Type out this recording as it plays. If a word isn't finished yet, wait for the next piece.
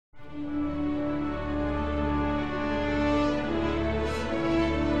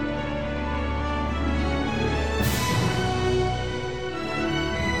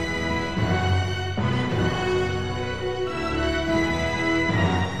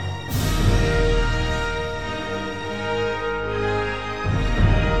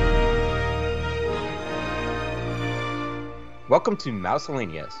Welcome to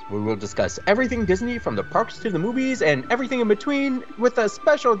Mouselanius, where we'll discuss everything Disney from the parks to the movies and everything in between with a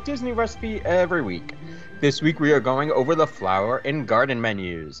special Disney recipe every week. This week we are going over the flower and garden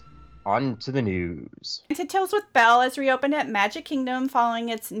menus. On to the news. Enchanted Tales with Belle has reopened at Magic Kingdom following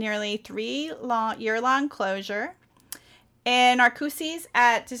its nearly year-long closure. And Narcoossee's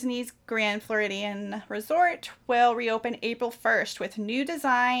at Disney's Grand Floridian Resort will reopen April 1st with new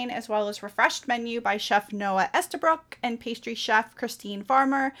design as well as refreshed menu by Chef Noah Estabrook and pastry chef Christine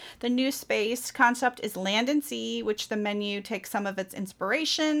Farmer. The new space concept is Land and Sea, which the menu takes some of its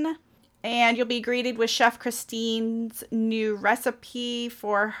inspiration. And you'll be greeted with Chef Christine's new recipe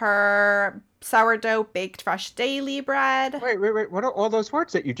for her sourdough baked fresh daily bread. Wait. What are all those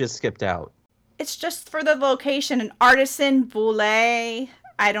words that you just skipped out? It's just for the location, an artisan boule. I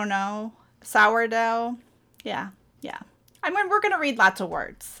don't know. Sourdough. Yeah. I mean, we're going to read lots of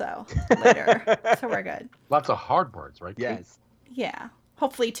words, so later. So we're good. Lots of hard words, right? Yes. Yeah.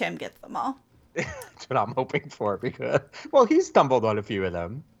 Hopefully Tim gets them all. That's what I'm hoping for because, well, he stumbled on a few of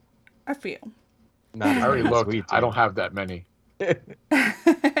them. A few. I already looked. I don't have that many. You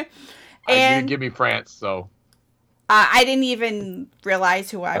didn't give me France, so. I didn't even realize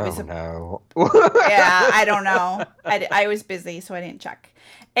who I was. Oh, no. Yeah, I don't know. I was busy, so I didn't check.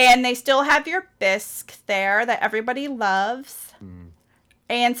 And they still have your bisque there that everybody loves.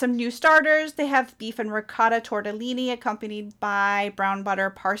 And some new starters. They have beef and ricotta tortellini accompanied by brown butter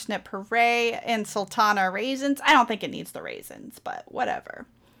parsnip puree and sultana raisins. I don't think it needs the raisins, but whatever.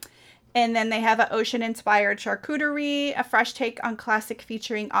 And then they have an ocean-inspired charcuterie, a fresh take on classic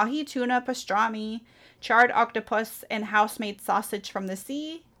featuring ahi tuna pastrami, charred octopus, and house-made sausage from the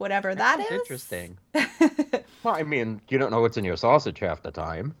sea, whatever that is. Interesting. Well, I mean, you don't know what's in your sausage half the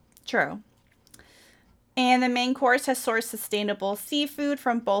time. True. And the main course has sourced sustainable seafood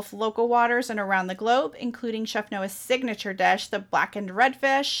from both local waters and around the globe, including Chef Noah's signature dish, the blackened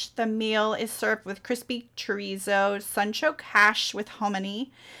redfish. The meal is served with crispy chorizo, sunchoke hash with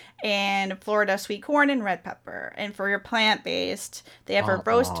hominy, and Florida sweet corn and red pepper. And for your plant-based, they have a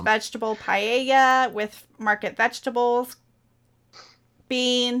roast vegetable paella with market vegetables,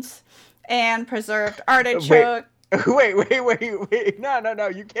 beans, and preserved artichoke. Wait. No.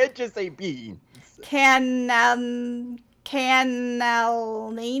 You can't just say beans. Cannellini?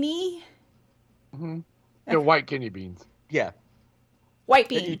 Mm-hmm. They're white kidney beans. Yeah. White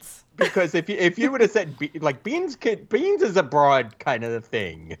beans. Because if you would have said beans is a broad kind of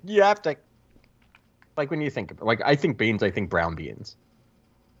thing. You have to, like, when you think of, like, I think beans, I think brown beans,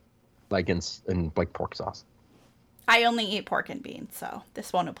 like in like pork sauce. I only eat pork and beans, so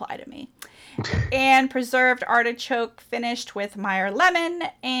this won't apply to me. And preserved artichoke finished with Meyer lemon,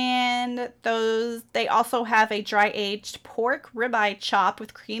 and they also have a dry aged pork ribeye chop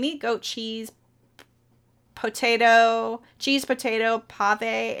with creamy goat cheese, cheese potato,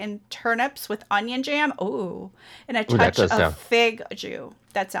 pave, and turnips with onion jam. Ooh, and a touch of fig jus.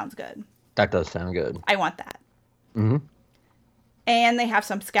 That sounds good. That does sound good. I want that. Mm-hmm. And they have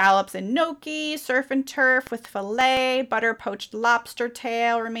some scallops and gnocchi, surf and turf with filet, butter poached lobster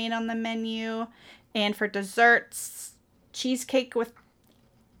tail remain on the menu. And for desserts, cheesecake with...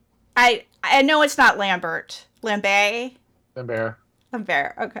 I know it's not Lambert. Lambert,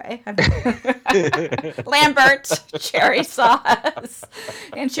 okay. Lambert cherry sauce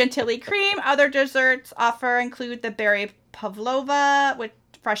and chantilly cream. Other desserts include the berry pavlova with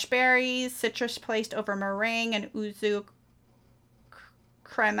fresh berries, citrus placed over meringue, and yuzu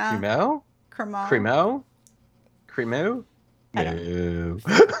crema. Cremo? No.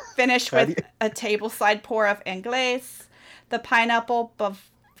 Finished with a tableside pour of anglaise. The pineapple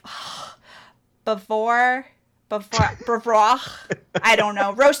bavroche. I don't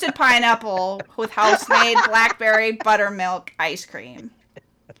know. Roasted pineapple with house-made blackberry buttermilk ice cream.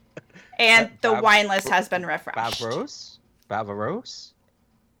 And the wine list has been refreshed. Bavaros?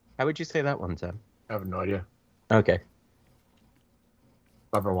 How would you say that one, Sam? I have no idea. Okay.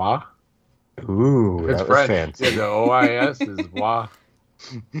 Bavarois? Ooh, it's that French. Was fancy. Yeah, the OIS is wa.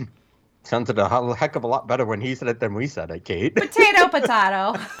 Sounded a heck of a lot better when he said it than we said it, Kate.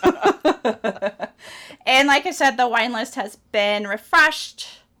 Potato. And like I said, the wine list has been refreshed.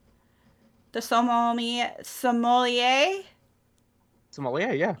 The sommelier,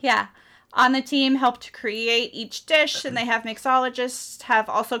 yeah. Yeah. On the team helped create each dish, and they have mixologists have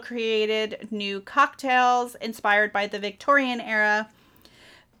also created new cocktails inspired by the Victorian era.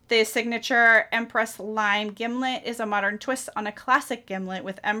 The signature Empress Lime Gimlet is a modern twist on a classic gimlet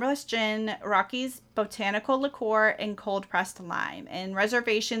with Empress Gin, Rocky's Botanical Liqueur, and cold-pressed lime. And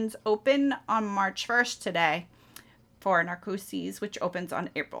reservations open on March 1st today for Narcoossee's, which opens on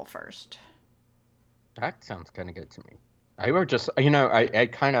April 1st. That sounds kind of good to me. I would just,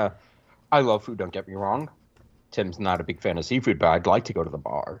 I love food, don't get me wrong. Tim's not a big fan of seafood, but I'd like to go to the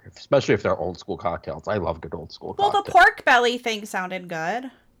bar, especially if they're old school cocktails. I love good old school cocktails. Well, the pork belly thing sounded good.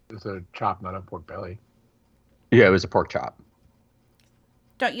 It's a chop, not a pork belly. Yeah, it was a pork chop.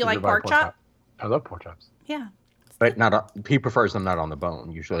 Don't you like pork chop? I love pork chops. Yeah. But he prefers them not on the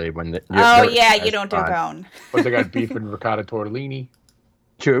bone, usually when the... you don't do bone. But they got beef and ricotta tortellini.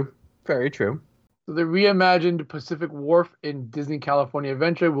 True. Very true. So the reimagined Pacific Wharf in Disney California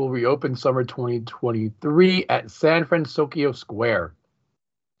Adventure will reopen summer 2023 at San Francisco Square.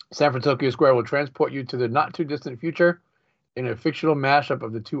 San Francisco Square will transport you to the not-too-distant future in a fictional mashup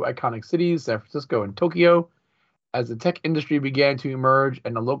of the two iconic cities, San Francisco and Tokyo. As the tech industry began to emerge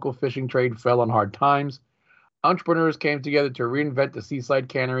and the local fishing trade fell on hard times, entrepreneurs came together to reinvent the seaside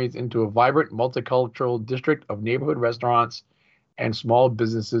canneries into a vibrant multicultural district of neighborhood restaurants and small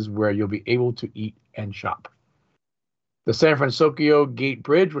businesses where you'll be able to eat and shop. The San Francisco Gate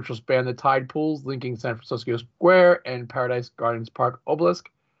Bridge, which will span the tide pools linking San Francisco Square and Paradise Gardens Park Obelisk.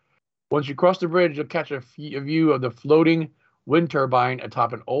 Once you cross the bridge, you'll catch a view of the floating wind turbine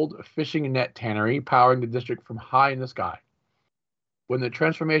atop an old fishing net tannery powering the district from high in the sky. When the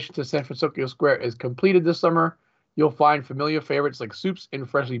transformation to San Francisco Square is completed this summer, you'll find familiar favorites like soups and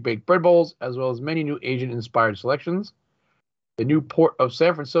freshly baked bread bowls, as well as many new Asian-inspired selections. The new port of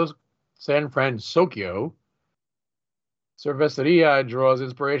San Francisco Cerveceria draws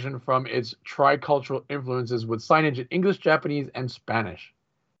inspiration from its tricultural influences with signage in English, Japanese, and Spanish.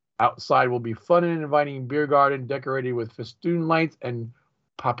 Outside will be fun and inviting beer garden decorated with festoon lights and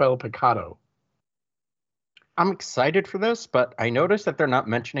papel picado. I'm excited for this, but I noticed that they're not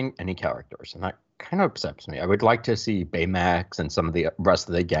mentioning any characters, and that kind of upsets me. I would like to see Baymax and some of the rest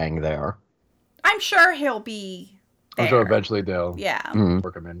of the gang there. I'm sure he'll be there. I'm sure eventually they'll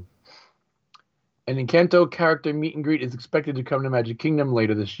work him in. An Encanto character meet and greet is expected to come to Magic Kingdom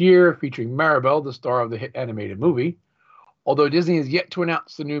later this year, featuring Maribel, the star of the hit animated movie. Although Disney has yet to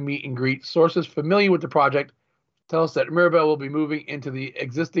announce the new meet and greet, sources familiar with the project tell us that Mirabel will be moving into the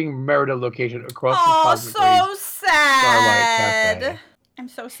existing Merida location across the Cosmic so sad. Starlight Cafe. I'm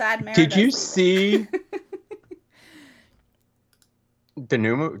so sad, Merida. Did you see the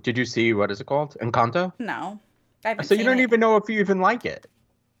new movie? Did you see, what is it called? Encanto? No. I haven't so you don't even know if you even like it.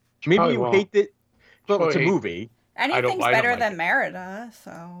 Maybe you hate it. Well, it's a movie. Anything's better than Merida,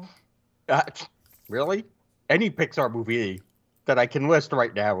 so. Really? Any Pixar movie that I can list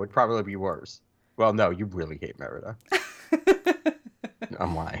right now would probably be worse. Well, no, you really hate Merida.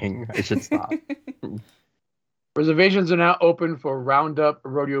 I'm lying. I should stop. Reservations are now open for Roundup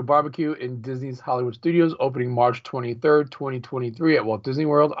Rodeo Barbecue in Disney's Hollywood Studios, opening March 23rd, 2023 at Walt Disney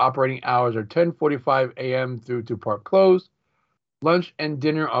World. Operating hours are 10:45 a.m. through to park close. Lunch and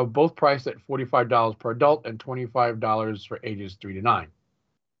dinner are both priced at $45 per adult and $25 for ages 3 to 9.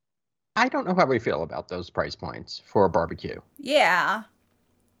 I don't know how we feel about those price points for a barbecue. Yeah.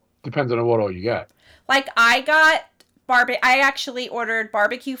 Depends on what all you get. Like, I actually ordered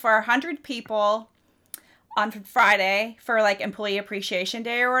barbecue for 100 people on Friday for, like, Employee Appreciation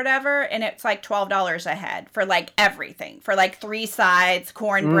Day or whatever, and it's, like, $12 a head for, like, everything. For, like, 3 sides,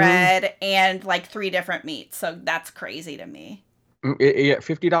 cornbread, and, like, 3 different meats. So that's crazy to me. Yeah,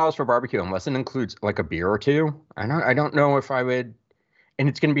 $50 for barbecue, unless it includes, like, a beer or two. I don't know if I would... And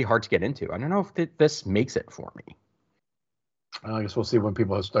it's going to be hard to get into. I don't know if this makes it for me. I guess we'll see when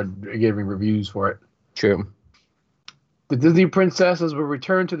people start giving reviews for it. True. The Disney princesses will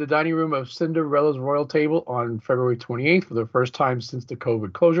return to the dining room of Cinderella's royal table on February 28th for the first time since the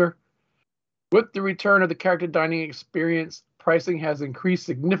COVID closure. With the return of the character dining experience, pricing has increased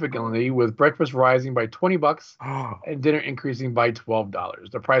significantly, with breakfast rising by $20 and dinner increasing by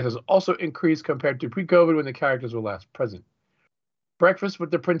 $12. The price has also increased compared to pre-COVID when the characters were last present. Breakfast with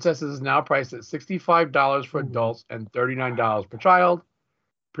the princesses is now priced at $65 for adults and $39 per child,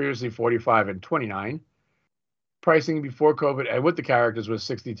 previously $45 and $29. Pricing before COVID and with the characters was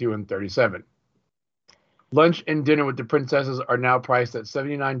 $62 and $37. Lunch and dinner with the princesses are now priced at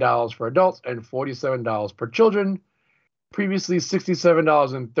 $79 for adults and $47 per children, previously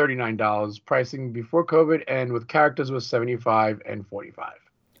 $67 and $39. Pricing before COVID and with characters was $75 and $45.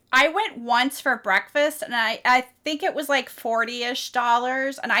 I went once for breakfast, and I think it was like $40-ish,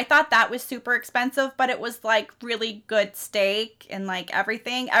 and I thought that was super expensive, but it was like really good steak and like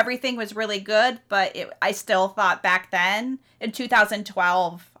everything. Everything was really good, but I still thought back then, in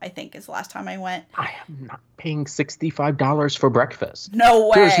 2012, I think is the last time I went. I am not paying $65 for breakfast. No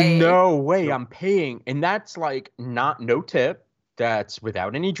way. There's no way I'm paying, and that's like no tip. That's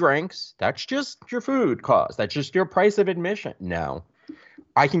without any drinks. That's just your food cost. That's just your price of admission. No.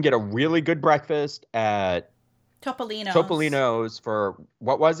 I can get a really good breakfast at Topolino's for,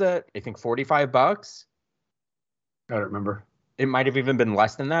 what was it? I think $45. I don't remember. It might have even been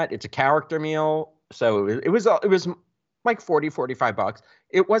less than that. It's a character meal. So it was like $45.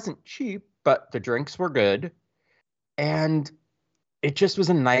 It wasn't cheap, but the drinks were good. And it just was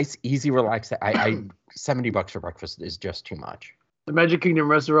a nice, easy, relaxed. $70 for breakfast is just too much. The Magic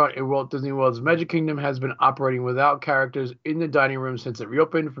Kingdom restaurant in Walt Disney World's Magic Kingdom has been operating without characters in the dining room since it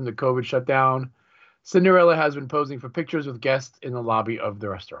reopened from the COVID shutdown. Cinderella has been posing for pictures with guests in the lobby of the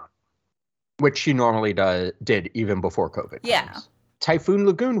restaurant, which she normally did even before COVID. Yeah. Typhoon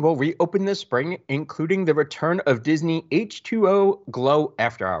Lagoon will reopen this spring, including the return of Disney H2O Glow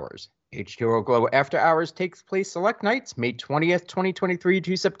After Hours. H2O Glow After Hours takes place select nights, May 20th, 2023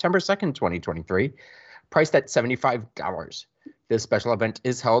 to September 2nd, 2023, priced at $75. This special event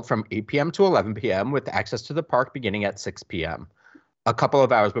is held from 8 p.m. to 11 p.m. with access to the park beginning at 6 p.m., a couple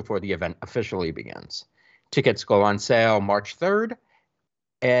of hours before the event officially begins. Tickets go on sale March 3rd,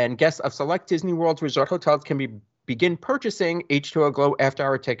 and guests of select Disney World resort hotels can begin purchasing H2O Glow After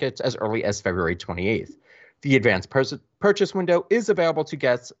Hour tickets as early as February 28th. The advanced purchase window is available to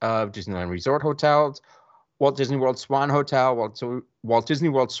guests of Disneyland Resort Hotels, Walt Disney World Swan Hotel, Walt Disney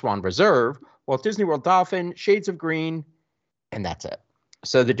World Swan Reserve, Walt Disney World Dolphin, Shades of Green, and that's it.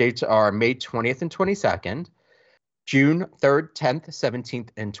 So the dates are May 20th and 22nd, June 3rd, 10th, 17th,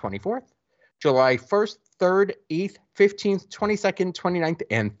 and 24th, July 1st, 3rd, 8th, 15th, 22nd, 29th,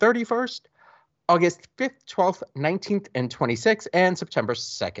 and 31st, August 5th, 12th, 19th, and 26th, and September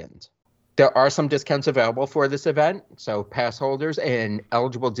 2nd. There are some discounts available for this event, so pass holders and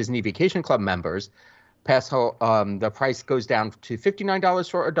eligible Disney Vacation Club members, the price goes down to $59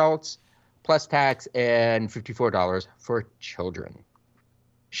 for adults, plus tax, and $54 for children.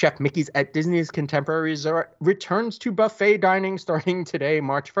 Chef Mickey's at Disney's Contemporary Resort returns to buffet dining starting today,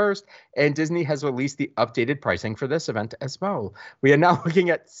 March 1st, and Disney has released the updated pricing for this event as well. We are now looking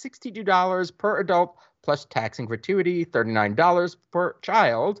at $62 per adult, plus tax and gratuity, $39 per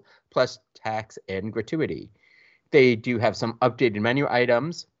child, plus tax and gratuity. They do have some updated menu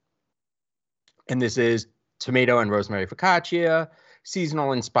items, and this is tomato and rosemary focaccia,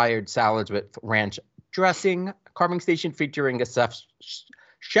 seasonal inspired salads with ranch dressing, carving station featuring a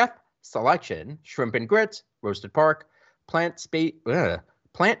chef selection, shrimp and grits, roasted pork, plant-based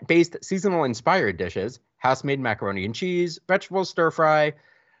seasonal inspired dishes, house-made macaroni and cheese, vegetable stir fry,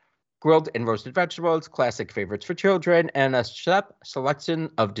 grilled and roasted vegetables, classic favorites for children, and a chef selection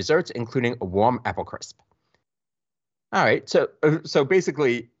of desserts, including a warm apple crisp. All right, so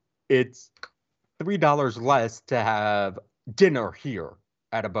basically, it's $3 less to have dinner here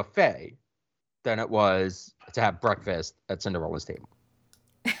at a buffet than it was to have breakfast at Cinderella's table.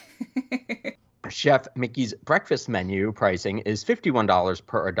 Chef Mickey's breakfast menu pricing is $51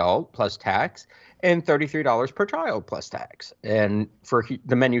 per adult plus tax and $33 per child plus tax. And for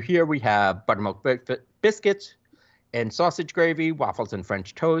the menu here, we have buttermilk biscuits and sausage gravy, waffles and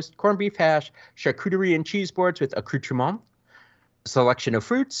French toast, corned beef hash, charcuterie and cheese boards with accoutrement, selection of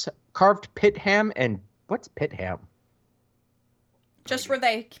fruits, carved pit ham, and what's pit ham? Just where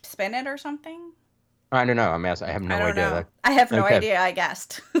they spin it or something? I don't know. I have no idea. I have no idea, I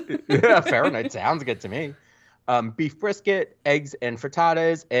guessed. Yeah, fair enough. Sounds good to me. Beef brisket, eggs and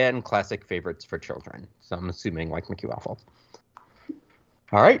frittatas, and classic favorites for children. So I'm assuming like Mickey waffles.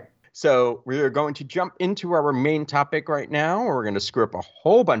 All right. So we are going to jump into our main topic right now. We're going to screw up a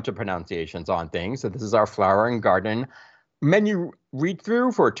whole bunch of pronunciations on things. So this is our Flower and Garden menu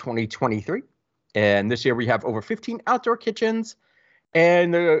read-through for 2023. And this year we have over 15 outdoor kitchens.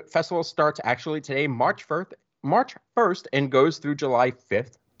 And the festival starts actually today, March 1st, and goes through July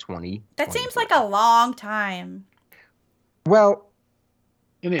 5th, 2020. That seems like a long time. Well,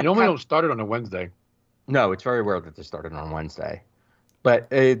 and they normally don't start it on a Wednesday. No, it's very rare that they started on Wednesday. But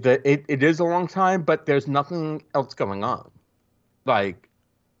it is a long time, but there's nothing else going on. Like,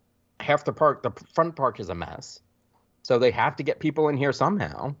 half the front park is a mess. So they have to get people in here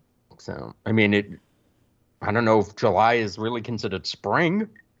somehow. So, I mean, I don't know if July is really considered spring.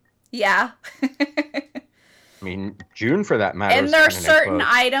 Yeah. I mean, June for that matter. And there are certain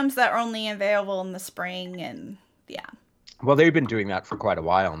items that are only available in the spring, and yeah. Well, they've been doing that for quite a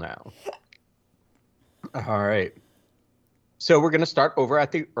while now. All right. So we're going to start over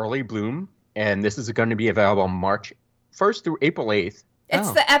at the Early Bloom, and this is going to be available March 1st through April 8th.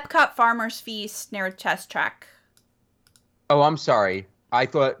 It's the Epcot Farmers Feast near Chest Track. Oh, I'm sorry. I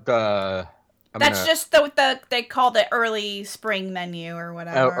thought just they called it early spring menu or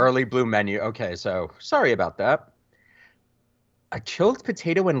whatever. Oh, early bloom menu. Okay, so sorry about that. A chilled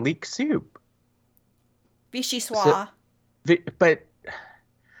potato and leek soup. Vichyssoise. But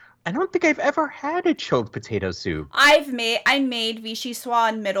I don't think I've ever had a chilled potato soup. I made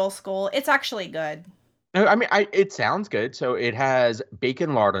Vichyssoise in middle school. It's actually good. No, I mean, it sounds good. So it has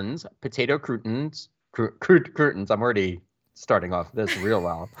bacon lardons, potato croutons. I'm already starting off this real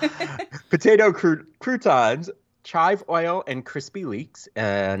well. Potato croutons, chive oil, and crispy leeks.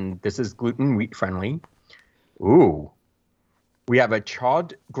 And this is gluten wheat friendly. Ooh. We have a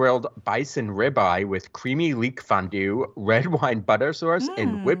charred grilled bison ribeye with creamy leek fondue, red wine butter sauce,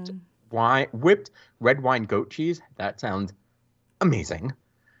 and whipped red wine goat cheese. That sounds amazing.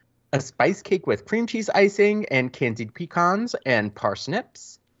 A spice cake with cream cheese icing and candied pecans and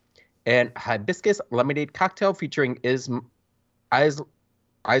parsnips. And hibiscus lemonade cocktail featuring Isla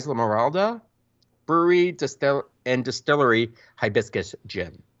Meralda Brewery and Distillery hibiscus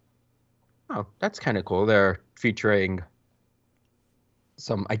gin. Oh, that's kind of cool. They're featuring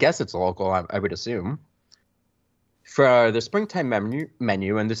some, I guess it's local, I would assume. For the springtime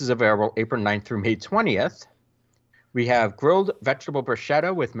menu, and this is available April 9th through May 20th, we have grilled vegetable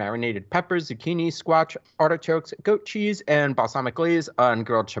bruschetta with marinated peppers, zucchini, squash, artichokes, goat cheese, and balsamic glaze on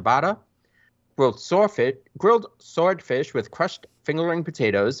grilled ciabatta. Grilled swordfish with crushed fingerling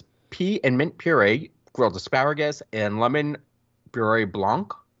potatoes, pea and mint puree, grilled asparagus, and lemon beurre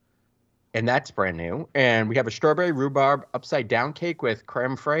blanc. And that's brand new. And we have a strawberry rhubarb upside down cake with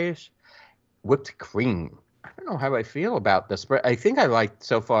creme fraiche, whipped cream. I don't know how I feel about this, but I think I like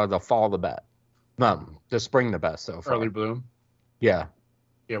so far the fall the best. The spring the best so far. Early bloom. Yeah.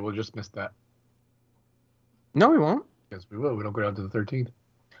 Yeah, we'll just miss that. No, we won't. Yes, we will. We don't go down to the 13th.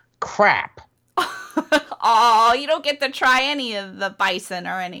 Crap. Oh, you don't get to try any of the bison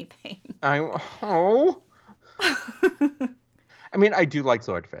or anything. I mean, I do like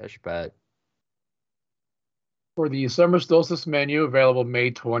swordfish, but For the summer solstice menu, available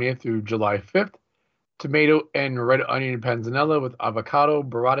May 20th through July 5th, tomato and red onion panzanella with avocado,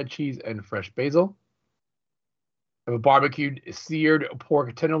 burrata cheese, and fresh basil. Have a barbecued seared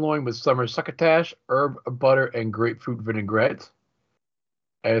pork tenderloin with summer succotash, herb butter, and grapefruit vinaigrette.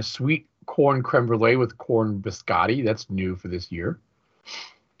 A sweet corn creme brulee with corn biscotti. That's new for this year.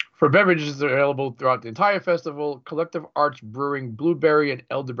 For beverages available throughout the entire festival, Collective Arts Brewing blueberry and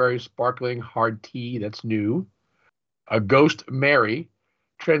elderberry sparkling hard tea. That's new. A Ghost Mary,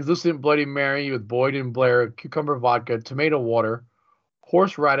 translucent Bloody Mary with Boyd and Blair cucumber vodka, tomato water,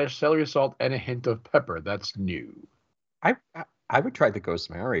 horseradish, celery salt, and a hint of pepper. That's new. I would try the Ghost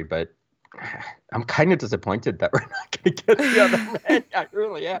Mary, but I'm kind of disappointed that we're not going to get the other man. I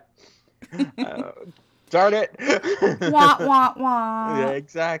really am. Darn it. Wah, wah, wah. Yeah,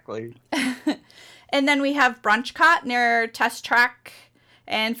 exactly. And then we have Brunch Cot near Test Track.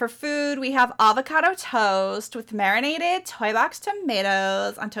 And for food, we have avocado toast with marinated toy box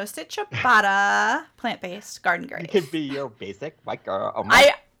tomatoes on toasted ciabatta, plant-based, garden grade. You could be your basic white girl. Oh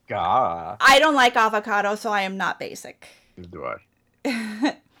my God. I don't like avocado, so I am not basic. Do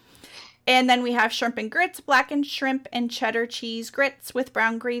I? And then we have shrimp and grits, blackened shrimp and cheddar cheese grits with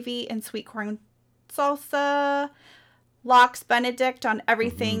brown gravy and sweet corn salsa. Lox Benedict on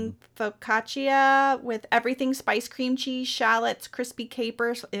everything focaccia with everything spice cream cheese, shallots, crispy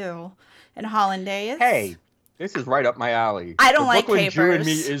capers, and hollandaise. Hey, this is right up my alley. I don't like Brooklyn capers. Jew in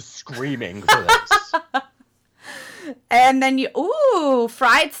me is screaming for this. And then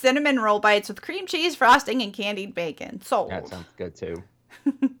fried cinnamon roll bites with cream cheese, frosting, and candied bacon. Sold. That sounds good too.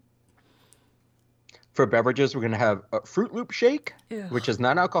 For beverages, we're going to have a Fruit Loop shake, which is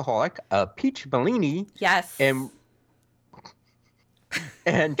non-alcoholic, a peach Bellini. Yes.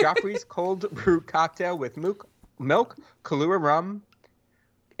 And Joffrey's cold brew cocktail with milk, Kahlua rum,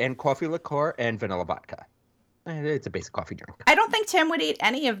 and coffee liqueur and vanilla vodka. It's a basic coffee drink. I don't think Tim would eat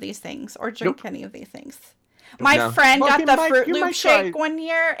any of these things or drink any of these things. My friend got the Fruit Loop shake one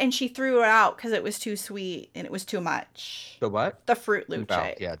year, and she threw it out because it was too sweet and it was too much. The what? The Fruit Loop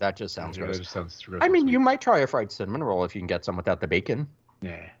shake. Yeah, that just sounds gross. That just sounds I mean, you might try a fried cinnamon roll if you can get some without the bacon.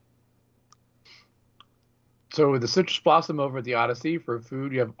 Yeah. So with the citrus blossom over at the Odyssey, for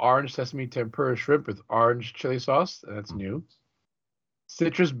food, you have orange sesame tempura shrimp with orange chili sauce. That's new.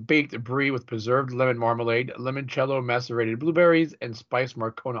 Citrus baked brie with preserved lemon marmalade, limoncello macerated blueberries, and spiced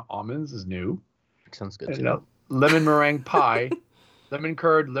Marcona almonds is new. Sounds good And too. Lemon meringue pie, lemon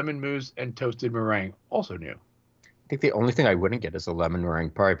curd, lemon mousse, and toasted meringue, also new. I think the only thing I wouldn't get is a lemon meringue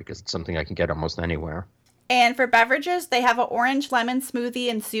pie because it's something I can get almost anywhere. And for beverages, they have an orange lemon smoothie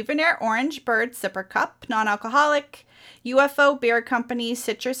and souvenir orange bird sipper cup, non-alcoholic. UFO Beer Company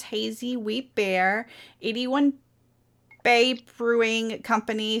Citrus Hazy Wheat Beer, 81 Bay Brewing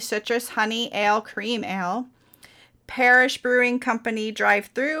Company Citrus Honey Ale Cream Ale, Parish Brewing Company Drive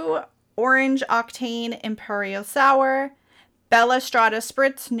Through Orange Octane Imperial Sour, Bella Strata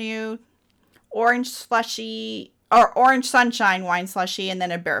Spritz, new. Orange Slushy, or Orange Sunshine wine slushy, and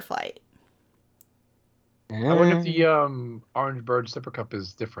then a Bear Flight. I wonder if the Orange Bird Sipper Cup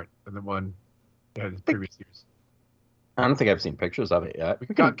is different than the one they had in previous years. I don't think I've seen pictures of it yet. We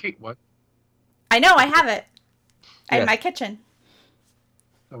got Kate one. I know, I have it Yeah. in my kitchen.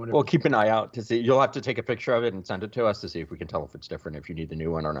 Well, keep an eye out to see. You'll have to take a picture of it and send it to us to see if we can tell if it's different, if you need the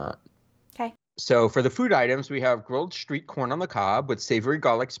new one or not. Okay. So for the food items, we have grilled street corn on the cob with savory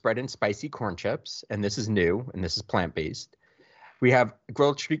garlic spread and spicy corn chips. And this is new, and this is plant-based. We have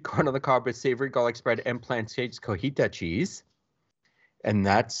grilled street corn on the cob with savory garlic spread and plant-based cojita cheese. And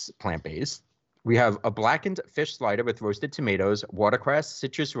that's plant-based. We have a blackened fish slider with roasted tomatoes, watercress,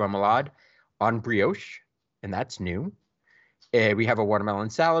 citrus remoulade on brioche. And that's new. We have a watermelon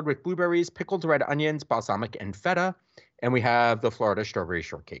salad with blueberries, pickled red onions, balsamic, and feta. And we have the Florida strawberry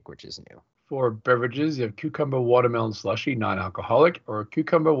shortcake, which is new. For beverages, you have cucumber watermelon slushy, non-alcoholic, or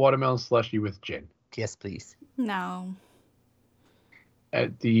cucumber watermelon slushy with gin. Yes, please. No.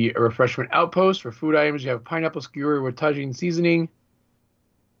 At the refreshment outpost, for food items, you have pineapple skewer with tagine seasoning,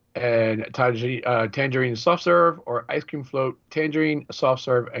 and tangerine soft serve, or ice cream float, tangerine soft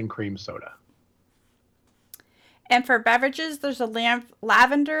serve, and cream soda. And for beverages, there's a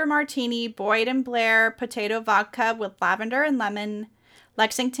lavender martini, Boyd and Blair potato vodka with lavender and lemon,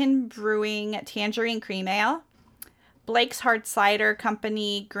 Lexington Brewing tangerine cream ale, Blake's Hard Cider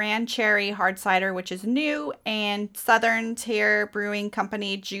Company Grand Cherry Hard Cider, which is new, and Southern Tier Brewing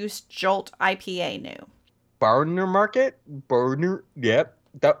Company Juice Jolt IPA new. Barner Market? Yep.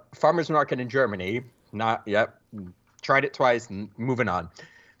 The farmer's market in Germany. Yep. Tried it twice and moving on.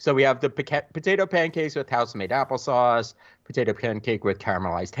 So we have the potato pancakes with house-made applesauce, potato pancake with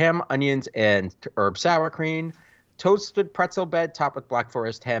caramelized ham, onions, and herb sour cream, toasted pretzel bed topped with Black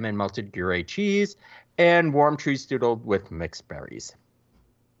Forest ham and melted Gruyere cheese, and warm tree strudel with mixed berries.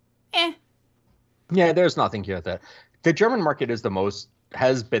 Yeah, there's nothing here. The German market has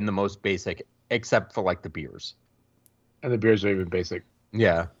been the most basic, except for like the beers. And the beers are even basic.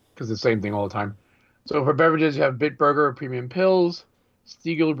 Yeah. Because it's the same thing all the time. So for beverages, you have Bitburger Premium Pills,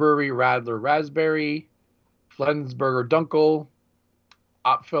 Stiegel Brewery Radler Raspberry, Flensburger Dunkel,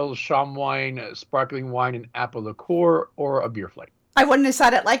 Apfel Schaumwein, Sparkling Wine, and Apple Liqueur, or a Beer Flight. I wouldn't have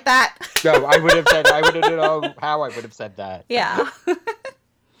said it like that. No, I would have known how I would have said that. Yeah.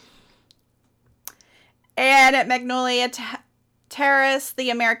 And at Magnolia Terrace,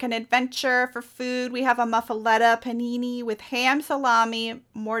 the American Adventure for food, we have a muffaletta panini with ham, salami,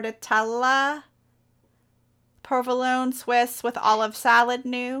 mortadella, provolone Swiss with olive salad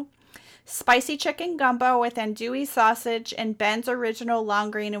new, spicy chicken gumbo with andouille sausage and Ben's original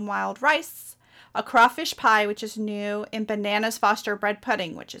long grain and wild rice, a crawfish pie, which is new, and bananas Foster bread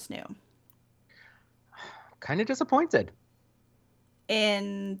pudding, which is new. Kind of disappointed.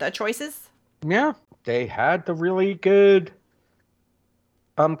 In the choices? Yeah, they had the really good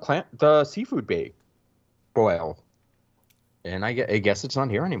the seafood boil. And I guess it's not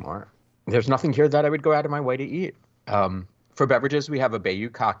here anymore. There's nothing here that I would go out of my way to eat. For beverages, we have a Bayou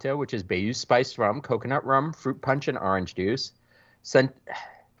cocktail, which is Bayou spiced rum, coconut rum, fruit punch, and orange juice.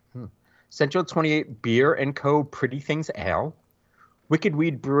 Central 28 Beer & Co. Pretty Things Ale. Wicked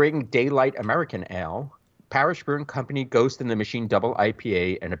Weed Brewing Daylight American Ale. Parish Brewing Company Ghost in the Machine Double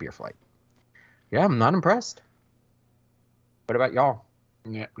IPA, and a Beer Flight. Yeah, I'm not impressed. What about y'all?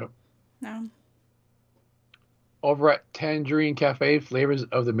 Yeah, nope. No. Over at Tangerine Cafe, Flavors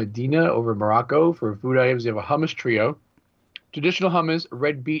of the Medina over in Morocco. For food items, you have a hummus trio. Traditional hummus,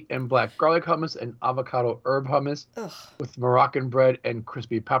 red beet and black garlic hummus, and avocado herb hummus. Ugh. With Moroccan bread and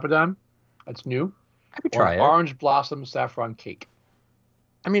crispy papadam. That's new. I could try it. Orange blossom saffron cake.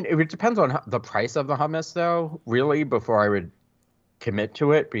 I mean, it depends on the price of the hummus, though, really, before I would commit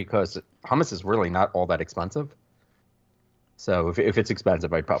to it, because hummus is really not all that expensive. So if it's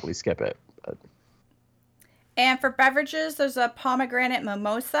expensive, I'd probably skip it. But. And for beverages, there's a pomegranate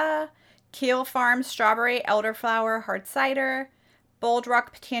mimosa, Keel Farm strawberry elderflower hard cider, Bold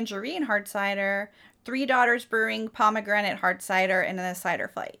Rock tangerine hard cider, Three Daughters Brewing pomegranate hard cider, and then a cider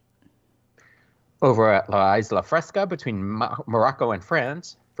flight. Over at La Isla Fresca between Morocco and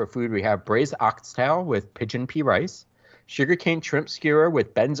France, for food we have braised oxtail with pigeon pea rice, sugarcane shrimp skewer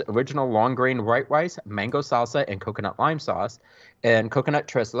with Ben's original long grain white rice, mango salsa, and coconut lime sauce, and coconut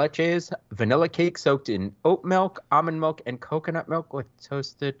tres leches, vanilla cake soaked in oat milk, almond milk, and coconut milk with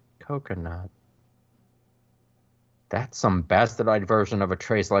toasted coconut. That's some bastardized version of a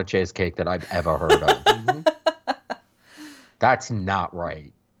tres leches cake that I've ever heard of. Mm-hmm. That's not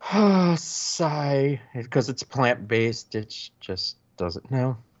right. Sigh. Because it's plant-based, it just doesn't.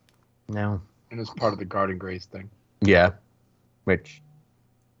 No. And it's part of the Garden Grace thing. Yeah. which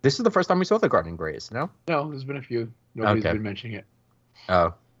this is the first time we saw the Garden Grays, no? No, there's been a few. Nobody's Okay. been mentioning it.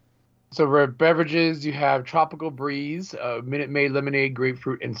 Oh. So for beverages, you have Tropical Breeze, Minute Maid Lemonade,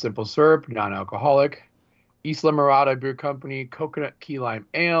 Grapefruit, and Simple Syrup, non-alcoholic. Isla Morada Beer Company, Coconut Key Lime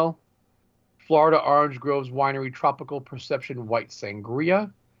Ale. Florida Orange Groves Winery Tropical Perception White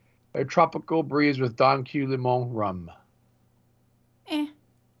Sangria. A Tropical Breeze with Don Q Limon Rum. Eh.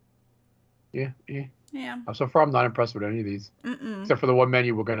 Yeah. Yeah. So far, I'm not impressed with any of these. Mm-mm. Except for the one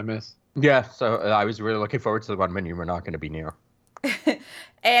menu we're going to miss. Yeah, so I was really looking forward to the one menu we're not going to be near.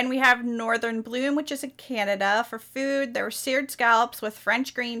 And we have Northern Bloom, which is in Canada. For food, there were seared scallops with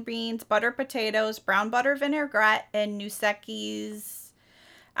French green beans, butter potatoes, brown butter vinaigrette, and Nuseki's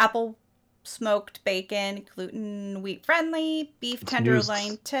apple smoked bacon, gluten wheat friendly, beef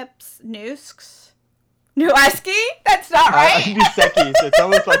tenderloin tips, Nusks. Nueski? That's not right. Nusekis. It's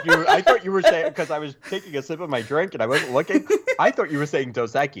almost like I thought you were saying, because I was taking a sip of my drink and I wasn't looking, I thought you were saying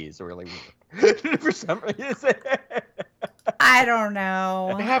Dos Equis, really weird. For some reason. I don't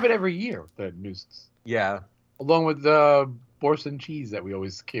know. They have it every year, the Nusks. Yeah. Along with the Borson cheese that we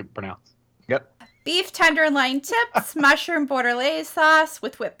always can't pronounce. Yep. Beef tenderloin tips, mushroom bordelaise sauce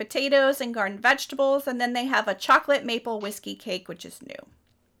with whipped potatoes and garden vegetables, and then they have a chocolate maple whiskey cake, which is new.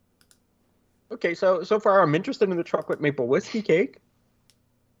 Okay, so far I'm interested in the chocolate maple whiskey cake.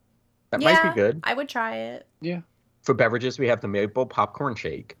 That might be good. I would try it. Yeah. For beverages, we have the maple popcorn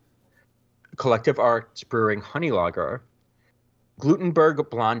shake, Collective Arts Brewing Honey Lager, Glutenberg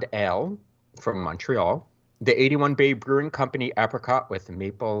Blonde Ale from Montreal, the 81 Bay Brewing Company Apricot with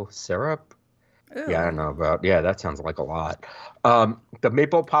maple syrup. Ooh. Yeah, I don't know about. Yeah, that sounds like a lot. The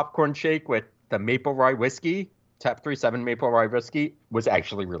maple popcorn shake with the maple rye whiskey, Tap 37 maple rye whiskey, was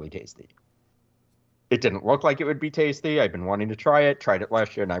actually really tasty. It didn't look like it would be tasty. I've been wanting to try it. Tried it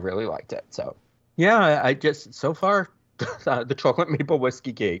last year, and I really liked it. So, yeah, I just, so far, the chocolate maple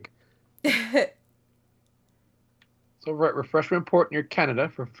whiskey cake. So we're at Refreshment Port near Canada.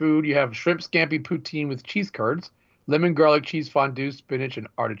 For food, you have shrimp scampi poutine with cheese curds, lemon garlic cheese fondue, spinach, and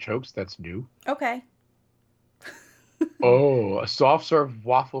artichokes. That's new. Okay. Oh, a soft serve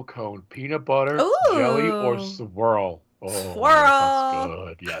waffle cone, peanut butter, Ooh. jelly, or swirl. Oh, Swirl. That sounds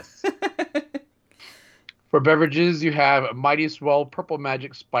good. Yes. For beverages, you have Mighty Swell Purple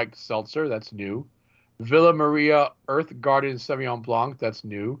Magic Spiked Seltzer. That's new. Villa Maria Earth Garden Sauvignon Blanc. That's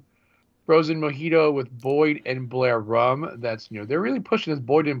new. Frozen Mojito with Boyd and Blair rum. That's new. They're really pushing this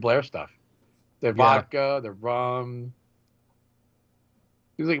Boyd and Blair stuff. Their vodka, their rum.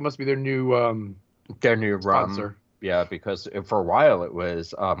 Seems like it must be their new rum. Sponsor. Yeah, because for a while it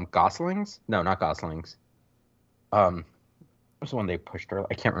was Goslings. No, not Goslings. What's the one they pushed earlier?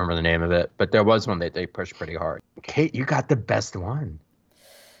 I can't remember the name of it, but there was one that they pushed pretty hard. Kate, you got the best one.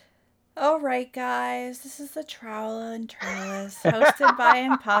 All right, guys. This is the Trowel and Trellis, hosted by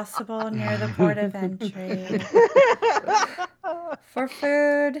Impossible near the port of entry. For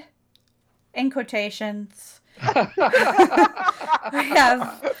food, in quotations, we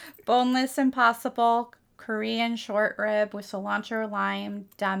have boneless Impossible Korean short rib with cilantro, lime,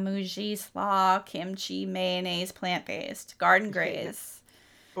 damuji slaw, kimchi, mayonnaise, plant-based, Garden Grays.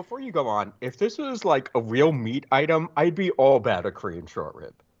 Before you go on, if this was like a real meat item, I'd be all about a Korean short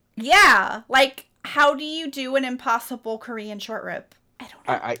rib. Yeah, like, how do you do an Impossible Korean short rib? I don't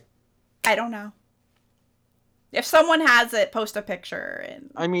know. I don't know. If someone has it, post a picture.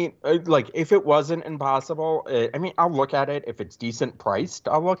 I mean, like, if it wasn't Impossible, I mean, I'll look at it. If it's decent priced,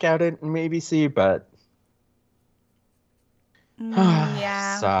 I'll look at it and maybe see, but...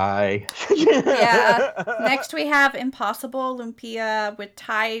 yeah. Sigh. Yeah. Next we have Impossible Lumpia with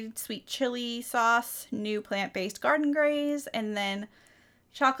Thai sweet chili sauce, new plant-based Garden Grays, and then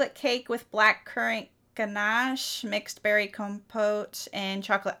chocolate cake with black currant ganache, mixed berry compote, and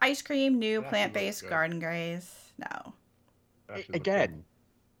chocolate ice cream, new plant-based Garden Grays. No. Again,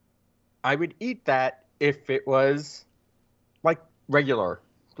 I would eat that if it was like regular.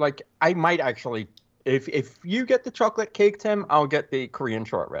 Like, I might actually... If you get the chocolate cake, Tim, I'll get the Korean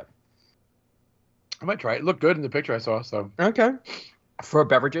short rib. I might try it. It looked good in the picture I saw. So okay. For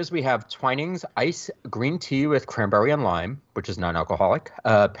beverages, we have Twinings Ice Green Tea with Cranberry and Lime, which is non-alcoholic.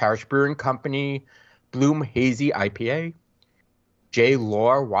 Parish Brewing Company Bloom Hazy IPA. J.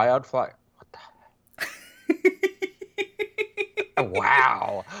 Lore Wildflower. What the?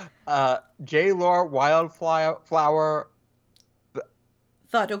 Wow. J. Lore Wildflower.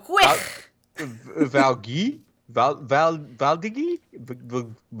 Valdigi?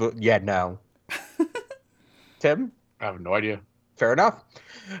 Yeah, no. Tim? I have no idea. Fair enough.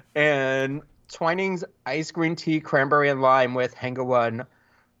 And Twinings Ice Green Tea, Cranberry and Lime with Hangawan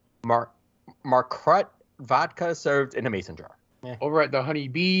Marcrut vodka served in a mason jar. Over at the Honey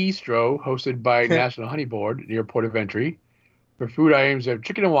Bistro, hosted by National Honey Board near Port of Entry. For food items, you have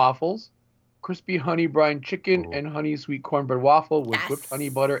chicken and waffles, crispy honey brine chicken, and honey sweet cornbread waffle with whipped honey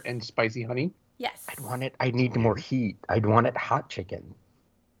butter and spicy honey. Yes. I need more heat. I'd want it hot chicken.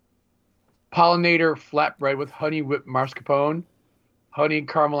 Pollinator flatbread with honey whipped mascarpone, honey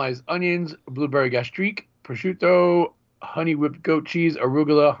caramelized onions, blueberry gastrique, prosciutto, honey whipped goat cheese,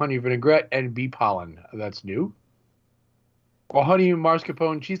 arugula, honey vinaigrette, and bee pollen. That's new. Or honey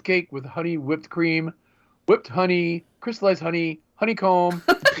mascarpone cheesecake with honey whipped cream, whipped honey, crystallized honey, honeycomb,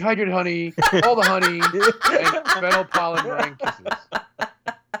 dehydrated honey, all the honey, and fennel pollen meringue kisses.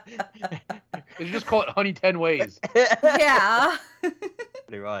 They should just call it honey 10 ways. Yeah.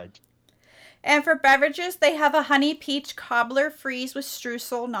 Pretty much. And for beverages, they have a honey peach cobbler freeze with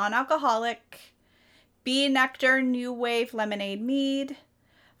streusel, non-alcoholic, bee nectar new wave lemonade mead,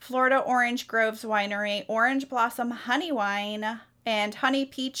 Florida Orange Groves Winery orange blossom honey wine, and honey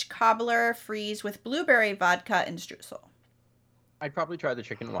peach cobbler freeze with blueberry vodka and streusel. I'd probably try the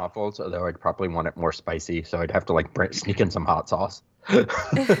chicken waffles, although I'd probably want it more spicy, so I'd have to sneak in some hot sauce.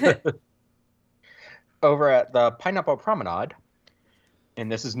 Over at the Pineapple Promenade,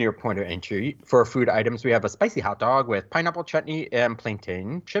 and this is near Point of Entry. For food items, we have a spicy hot dog with pineapple chutney and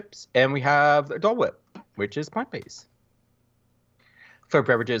plantain chips, and we have Dole Whip, which is plant-based. For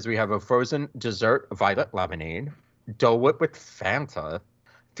beverages, we have a frozen dessert violet lemonade, Dole Whip with Fanta,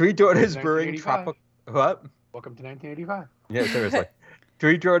 Three Daughters Brewing Tropical... What? Welcome to 1985. Yeah, seriously.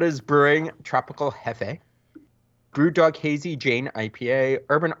 Three Daughters Brewing Tropical Hefe, Brewdog Hazy Jane IPA,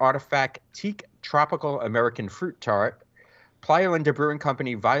 Urban Artifact Teak Tropical American Fruit Tart, Playa Linda Brewing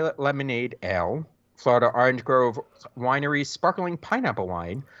Company Violet Lemonade Ale, Florida Orange Grove Winery Sparkling Pineapple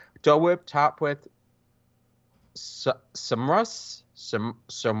Wine, Dole Whip topped with Samoras. Sounds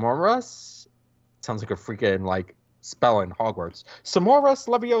like a freaking spelling Hogwarts. Samoras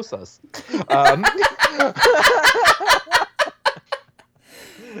Leviosas.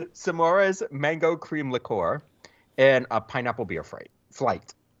 Samora's mango cream liqueur, and a pineapple beer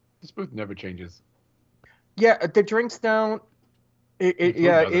flight. This booth never changes. Yeah, the drinks don't.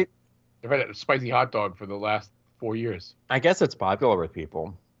 They've had a spicy hot dog for the last 4 years. I guess it's popular with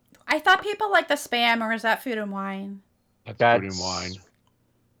people. I thought people like the Spam, or is that Food and Wine? That's Food and Wine.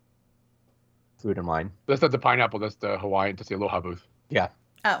 Food and Wine. That's not the pineapple. That's the Hawaiian. That's the Aloha booth. Yeah.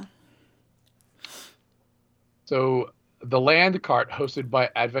 Oh. So the Land Cart, hosted by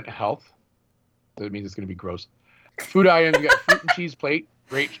Advent Health. That means it's going to be gross. Food items, you got fruit and cheese plate,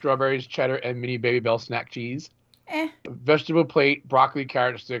 grape, strawberries, cheddar, and mini Baby Bell snack cheese. Vegetable plate, broccoli,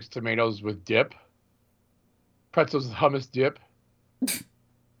 carrot sticks, tomatoes with dip. Pretzels with hummus dip.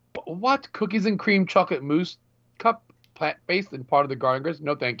 What? Cookies and cream chocolate mousse cup, plant-based and part of the garden grits?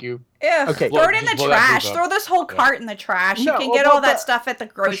 No, thank you. Ew. Okay. Throw it in the trash. Throw this whole cart in the trash. You can get all that stuff at the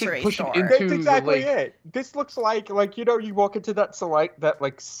grocery store. That's exactly it. This looks like you walk into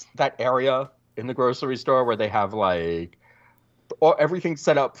that area in the grocery store where they have everything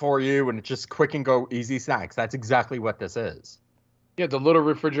set up for you and it's just quick and go easy snacks. That's exactly what this is. Yeah, the little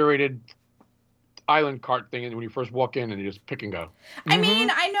refrigerated island cart thing, and when you first walk in and you just pick and go. I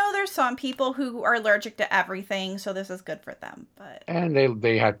mean, I know there's some people who are allergic to everything, so this is good for them. But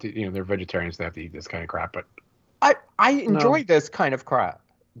they have to, they're vegetarians. They have to eat this kind of crap. But I enjoy this kind of crap.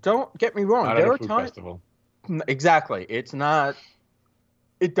 Don't get me wrong. Not there at are a food times. Festival. Exactly. It's not.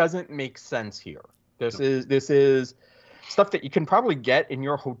 It doesn't make sense here. This is stuff that you can probably get in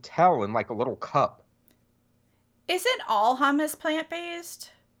your hotel in a little cup. Isn't all hummus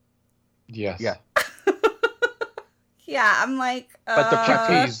plant-based? Yes. Yeah. Yeah, I'm like. But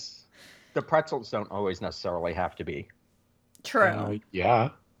the pretzels don't always necessarily have to be. True. Yeah.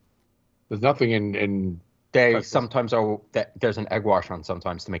 There's nothing in. They pretzels. sometimes there's an egg wash on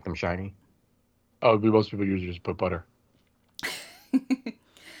sometimes to make them shiny. Oh, most people usually just put butter.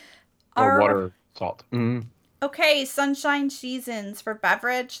 Or water, salt. Mm-hmm. Okay, Sunshine Seasons. For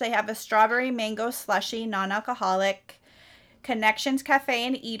beverage, they have a strawberry mango slushy, non-alcoholic. Connections Cafe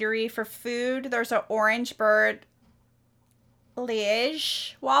and Eatery. For food, there's an Orange Bird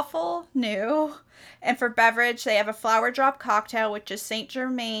Liège waffle, new. And for beverage, they have a flower drop cocktail, which is Saint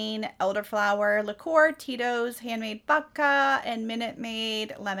Germain, elderflower liqueur, Tito's handmade vodka, and Minute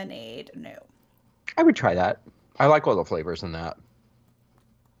Maid lemonade, new. I would try that. I like all the flavors in that.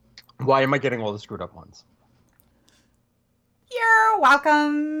 Why am I getting all the screwed up ones? You're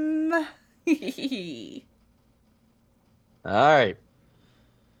welcome. All right.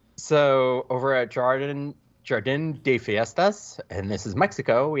 So over at Jardin de Fiestas, and this is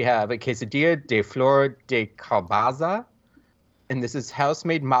Mexico, we have a quesadilla de flor de calabaza, and this is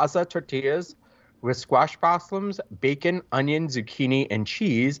house-made masa tortillas, with squash blossoms, bacon, onion, zucchini, and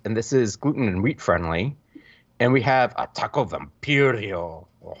cheese. And this is gluten and wheat friendly. And we have a taco vampirio.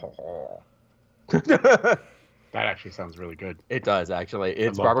 That actually sounds really good. It does, actually.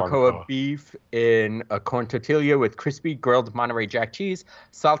 It's love barbacoa barbacoa. beef in a corn tortilla with crispy grilled Monterey Jack cheese,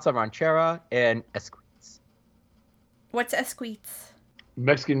 salsa ranchera, and esquites. What's esquites?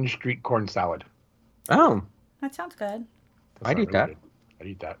 Mexican street corn salad. Oh, That sounds good. I'd eat that. Good. I'd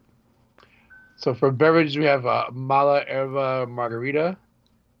eat that. So for beverage, we have Mala Erva Margarita,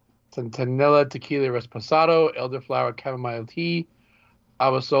 Centinela Tequila Reposado, Elderflower Chamomile Tea,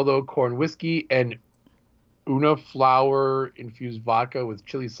 Abasolo Corn Whiskey, and Una Flower Infused Vodka with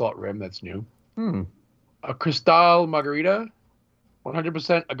chili salt rim. That's new. A Cristal Margarita,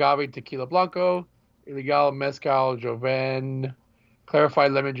 100% Agave Tequila Blanco, Ilegal Mezcal Joven,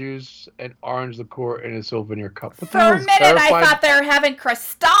 clarified lemon juice, and orange liqueur in a souvenir cup. For a minute, I thought they were having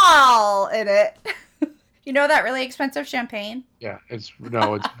Cristal in it. You know that really expensive champagne? Yeah, it's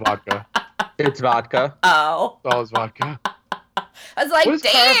vodka. It's vodka. Oh. All is vodka. I was like, What is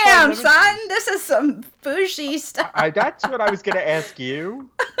damn, clarified lemon son, juice? this is some bougie stuff. That's what I was going to ask you.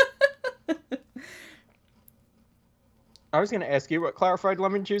 I was going to ask you what clarified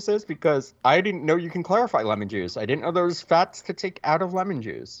lemon juice is because I didn't know you can clarify lemon juice. I didn't know there was fats to take out of lemon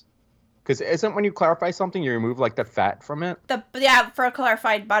juice. Because isn't when you clarify something, you remove like the fat from it? For a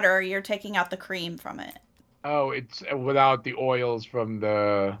clarified butter, you're taking out the cream from it. Oh, it's without the oils from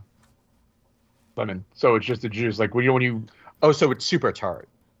the lemon. So it's just the juice. Like when you Oh, so it's super tart.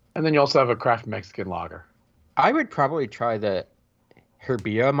 and then you also have a craft Mexican lager. I would probably try the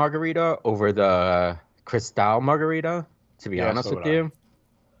Herbia margarita over the Cristal margarita, to be honest so with would you.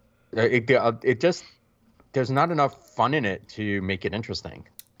 It just, there's not enough fun in it to make it interesting.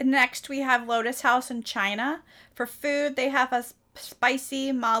 Next, we have Lotus House in China. For food, they have a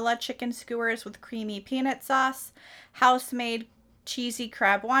spicy mala chicken skewers with creamy peanut sauce, house-made cheesy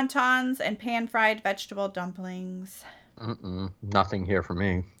crab wontons, and pan-fried vegetable dumplings. Nothing here for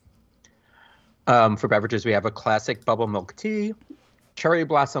me. For beverages, we have a classic bubble milk tea, cherry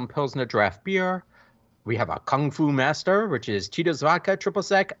blossom pilsner draft beer. We have a Kung Fu Master, which is Cheetos vodka, triple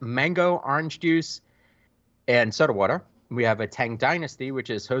sec, mango, orange juice, and soda water. We have a Tang Dynasty, which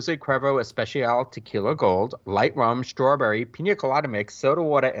is Jose Cuervo Especial Tequila Gold, light rum, strawberry, pina colada mix, soda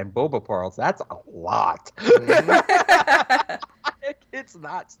water, and boba pearls. That's a lot. It's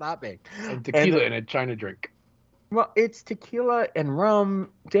not stopping. And tequila in a China drink. Well, it's tequila and rum.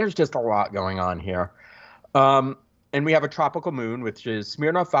 There's just a lot going on here. And we have a Tropical Moon, which is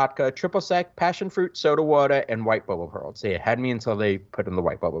Smirnoff vodka, triple sec, passion fruit, soda water, and white bubble pearls. They had me until they put in the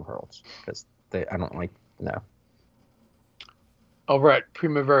white bubble pearls because I don't like, no. Over at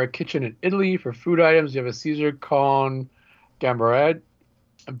Primavera Kitchen in Italy for food items, you have a Caesar con gambaret,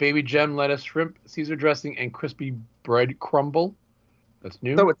 a baby gem lettuce, shrimp, Caesar dressing, and crispy bread crumble. That's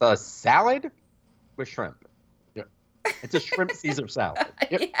new. So it's a salad with shrimp. Yep. It's a shrimp Caesar salad.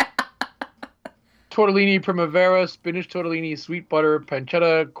 Yep. Yeah. Tortellini Primavera, spinach tortellini, sweet butter,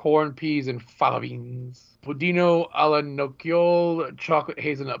 pancetta, corn, peas, and fava beans. Budino alla nocciole, chocolate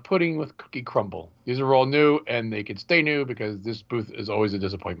hazelnut pudding with cookie crumble. These are all new, and they can stay new because this booth is always a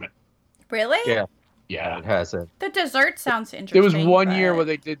disappointment. Really? Yeah, Yeah. it has it. The dessert sounds interesting. There was one year but- where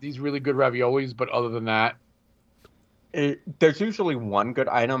they did these really good raviolis, but other than that, There's usually one good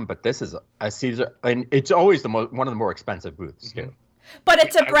item, but this is a Caesar, and it's always one of the more expensive booths too. But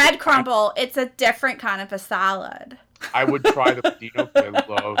it's a bread crumble. It's a different kind of a salad. I would try the Budino because I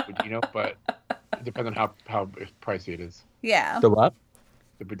love Budino, but it depends on how pricey it is. Yeah. The what?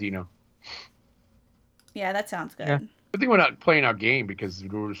 The Budino. Yeah, that sounds good. Yeah. I think we're not playing our game because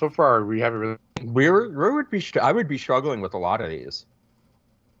so far we haven't really. I would be struggling with a lot of these.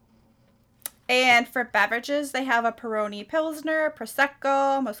 And for beverages, they have a Peroni Pilsner,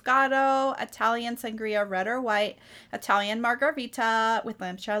 Prosecco, Moscato, Italian Sangria Red or White, Italian Margarita with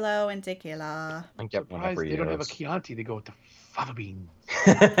limoncello and tequila. I get one Surprised every they don't year. have a Chianti. They go with the fava beans.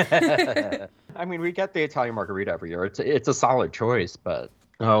 I mean, we get the Italian margarita every year. It's a solid choice, but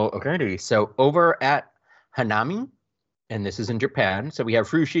okay. So over at Hanami, and this is in Japan. So we have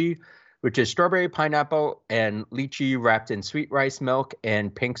Frushi, which is strawberry, pineapple, and lychee wrapped in sweet rice milk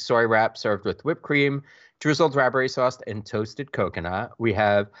and pink soy wrap served with whipped cream, drizzled raspberry sauce, and toasted coconut. We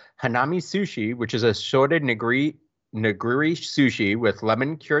have Hanami Sushi, which is a assorted nigiri sushi with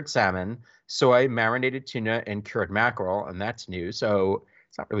lemon cured salmon, soy, marinated tuna, and cured mackerel, and that's new. So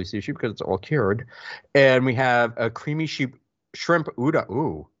it's not really sushi because it's all cured. And we have a creamy shrimp udon.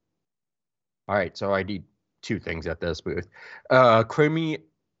 Ooh. All right, so I need two things at this booth. Creamy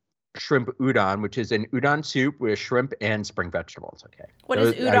shrimp udon, which is an udon soup with shrimp and spring vegetables. Okay. What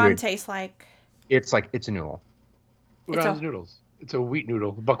does udon taste like? It's like it's a noodle. Udon's noodles. It's a wheat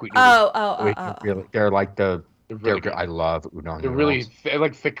noodle, buckwheat noodle. Really, they're like They're really good. I love udon. They're noodles.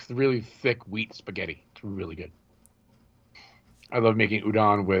 really really thick wheat spaghetti. It's really good. I love making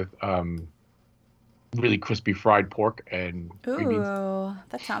udon with really crispy fried pork and green beans. Ooh,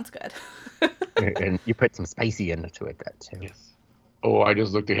 that sounds good. And you put some spicy into it, that too. Yes. Oh, I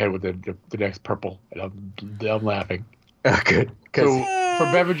just looked ahead with the next purple, and I'm laughing. Good. So for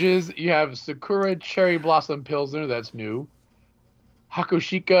beverages, you have Sakura Cherry Blossom Pilsner. That's new.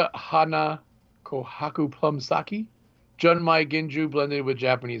 Hakushika Hana Kohaku Plum Sake. Junmai Ginju blended with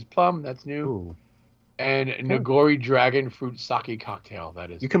Japanese plum. That's new. Ooh. And Nagori Dragon Fruit Sake Cocktail.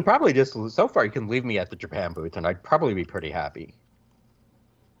 That is. You can probably so far you can leave me at the Japan booth, and I'd probably be pretty happy.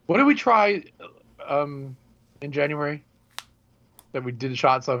 What did we try in January? That we did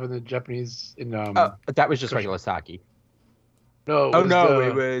shots of in the Japanese That was just regular sake. No.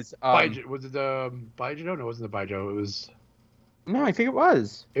 It was. Baijiu. Was it the Baijiu? No, it wasn't the Baijiu. It was. No, I think it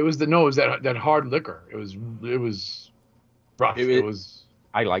was. It was that hard liquor. It was rough. It was.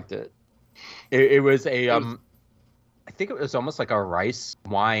 I liked it. It was a I think it was almost like a rice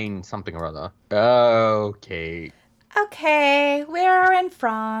wine something or other. Okay. Okay, we're in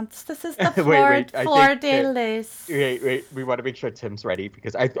France. This is the Fleur de Lis. Wait. We want to make sure Tim's ready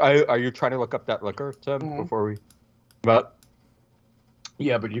because are you trying to look up that liquor, Tim, before we? But.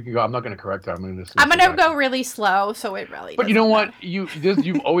 Yeah, but you can go. I'm not going to correct her. I'm gonna go really slow, so it really. But you know what? You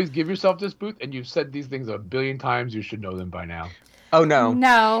always give yourself this booth, and you've said these things a billion times. You should know them by now. Oh no.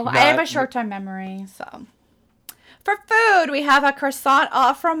 No, I have a short-term memory. So, for food, we have a croissant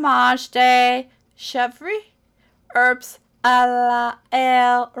au fromage de chèvre, herbs à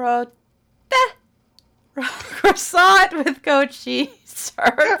la rote, croissant with goat cheese,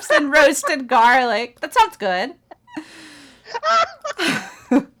 herbs, and roasted garlic. That sounds good.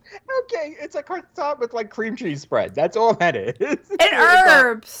 Okay, it's a croissant with like cream cheese spread. That's all that is. And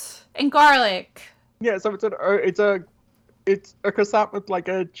herbs and garlic. Yeah, so it's a croissant with like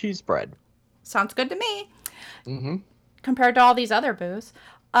a cheese spread. Sounds good to me. Mm-hmm. Compared to all these other booths.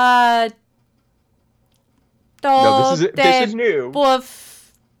 No, this is new.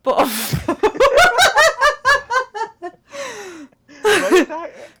 Boof. What is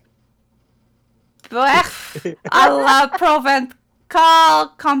that? Bœuf à la provençale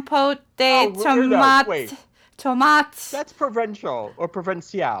compote de tomates. That's provincial or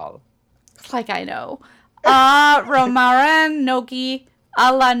provincial. It's like I know. Romarin gnocchi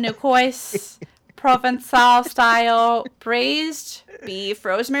à la Nicoise, Provençal style braised beef,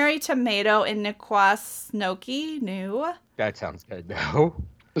 rosemary, tomato, and Nicoise gnocchi. New. That sounds good. No.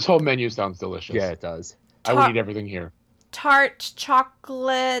 This whole menu sounds delicious. Yeah, it does. I would eat everything here. Tart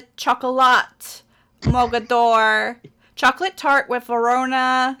chocolate Mogador. Chocolate tart with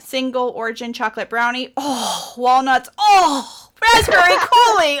Verona single origin chocolate brownie. Oh, walnuts. Oh, raspberry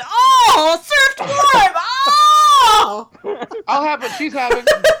coulis. Oh, served warm. Oh. I'll have what she's having.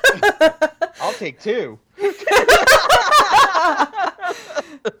 I'll take two.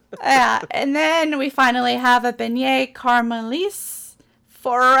 Yeah, and then we finally have a beignet caramelisse.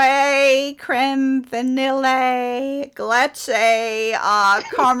 Forêt, creme, vanille, glace,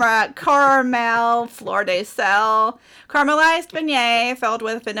 caramel, fleur de sel, caramelized beignet filled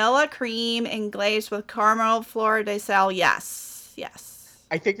with vanilla cream and glazed with caramel fleur de sel. Yes.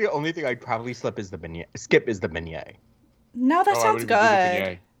 I think the only thing I'd probably skip is the beignet. No, that sounds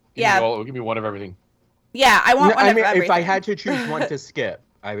good. Give me one of everything. Yeah, I want one of everything. If I had to choose one to skip,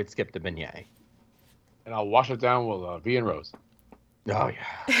 I would skip the beignet. And I'll wash it down with V and Rose. Oh,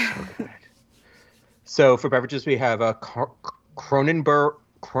 yeah. So good. So for beverages, we have a Kronenberg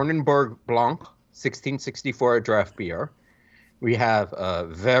Blanc, 1664 draft beer. We have a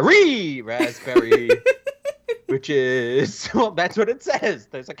Very Raspberry, which is, well, that's what it says.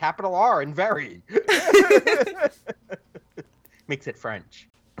 There's a capital R in Very. Makes it French.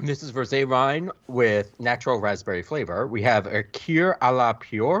 This is Rosé Wine with natural raspberry flavor. We have a Cure à la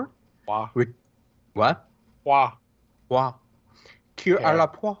Pure. Wow. What? Wow. Cure à la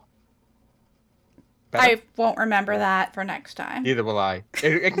poire. I won't remember that for next time. Neither will I.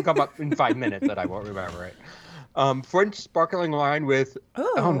 It can come up in 5 minutes that I won't remember it. French sparkling wine with...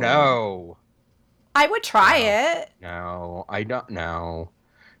 Ooh. Oh, no. I would try it. No, I don't know.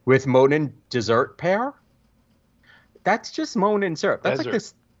 With Monin dessert pear? That's just Monin syrup. That's like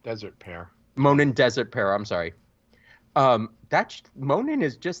this... Desert pear. Monin desert pear, I'm sorry. Monin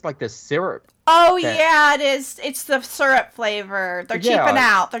is just like the syrup. Oh, yeah, it is. It's the syrup flavor. They're cheaping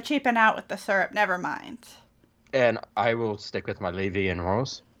out. They're cheaping out with the syrup. Never mind. And I will stick with my Levy and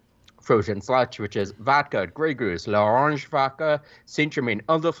Rose. Frozen Slush, which is vodka, Grey Goose, L'Orange vodka, Saint Germain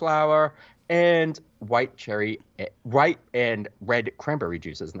elderflower, and white and red cranberry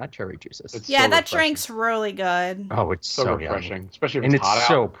juices, not cherry juices. It's Yeah, so that refreshing. drink's really good. Oh, it's So so refreshing, yummy. especially if And it's it's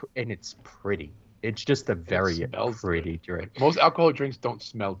hot out. and it's pretty. It's just a very smells pretty drink. Most alcoholic drinks don't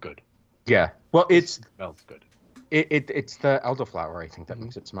smell good. Yeah. Well, This smells good. it's the elderflower, I think, that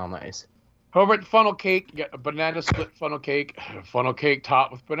makes it smell nice. Over at Funnel Cake, you got a banana split funnel cake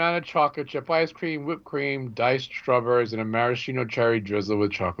topped with banana chocolate chip ice cream, whipped cream, diced strawberries, and a maraschino cherry drizzle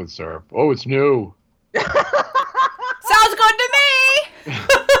with chocolate syrup. Oh, it's new. Sounds good to me.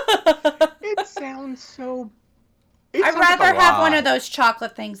 It sounds so. I'd rather have one of those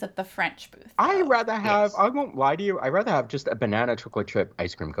chocolate things at the French booth. I'd rather have. Yes. I won't lie to you. I'd rather have just a banana chocolate chip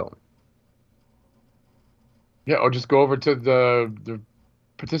ice cream cone. Yeah, or just go over to the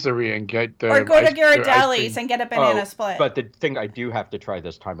patisserie and get the. Or go to their ice Ghirardelli's cream. and get a banana split. But the thing I do have to try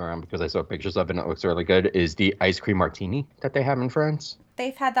this time around, because I saw pictures of it and it looks really good, is the ice cream martini that they have in France.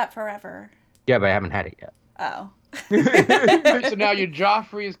 They've had that forever. Yeah, but I haven't had it yet. Oh. So now your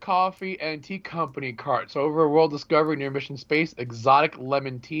Joffrey's Coffee and Tea Company carts over World Discovery near Mission Space. Exotic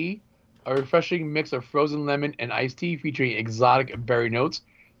lemon tea, a refreshing mix of frozen lemon and iced tea featuring exotic berry notes.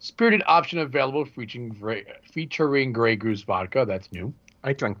 Spirited option available featuring Grey Goose vodka. That's new.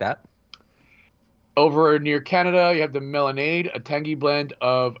 I drank that. Over near Canada, you have the Melonade, a tangy blend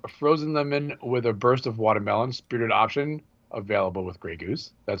of frozen lemon with a burst of watermelon. Spirited option available with Grey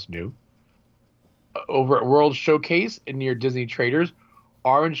Goose. That's new. Over at World Showcase near Disney Traders,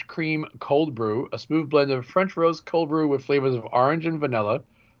 Orange Cream Cold Brew, a smooth blend of French roast cold brew with flavors of orange and vanilla,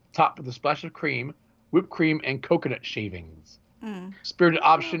 topped with a splash of cream, whipped cream, and coconut shavings. Spirited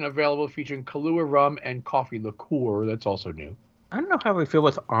option available featuring Kahlua rum and coffee liqueur. That's also new. I don't know how I feel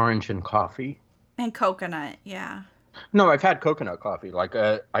with orange and coffee. And coconut, yeah. No, I've had coconut coffee. Like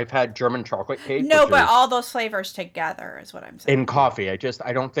I've had German chocolate cake. No, which but is all those flavors together is what I'm saying. in coffee. I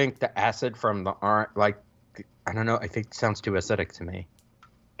don't think the acid from the orange, I don't know. I think it sounds too acidic to me.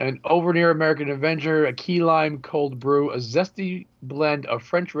 And over near American Avenger, a key lime cold brew, a zesty blend of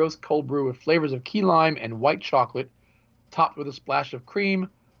French roast cold brew with flavors of key lime and white chocolate, topped with a splash of cream,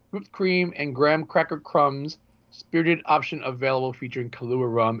 whipped cream, and graham cracker crumbs. Spirited option available featuring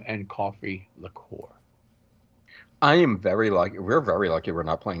Kahlua rum and coffee liqueur. I am very lucky. We're very lucky we're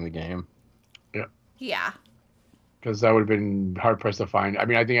not playing the game. Yeah. Because that would have been hard pressed to find. I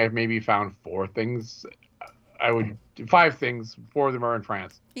mean, I think I've maybe found 4 things. 5 things. 4 of them are in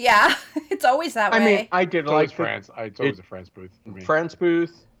France. Yeah. It's always that way. I mean, I did It's always France. It's always a France booth for me. France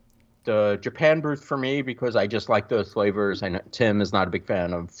booth, the Japan booth for me, because I just like those flavors. I know Tim is not a big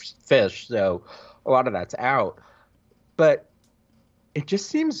fan of fish, so a lot of that's out. But it just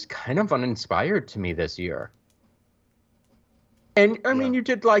seems kind of uninspired to me this year. And I mean, you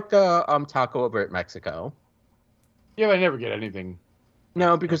did like the taco over at Mexico. Yeah, but I never get anything.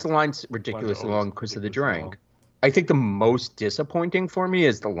 No, because the line's ridiculously always long because of the ridiculously drink. long. I think the most disappointing for me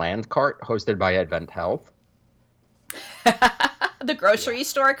is the land cart hosted by Advent Health. The grocery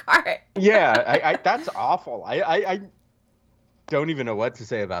store cart. Yeah, I that's awful. I don't even know what to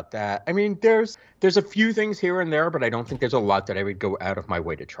say about that. I mean, there's a few things here and there, but I don't think there's a lot that I would go out of my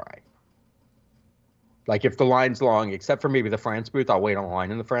way to try. Like if the line's long, except for maybe the France booth, I'll wait on line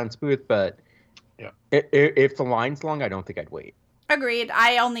in the France booth. But yeah, if the line's long, I don't think I'd wait. Agreed.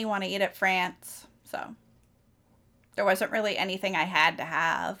 I only want to eat at France, so there wasn't really anything I had to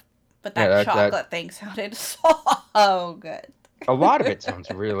have. But that chocolate thing sounded so good. A lot of it sounds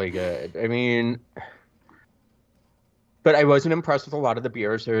really good. I mean, but I wasn't impressed with a lot of the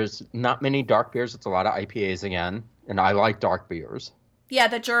beers. There's not many dark beers. It's a lot of IPAs again, and I like dark beers. Yeah,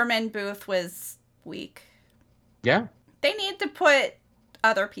 the German booth was weak. Yeah. They need to put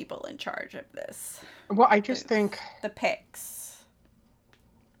other people in charge of this. Well, I just think the picks.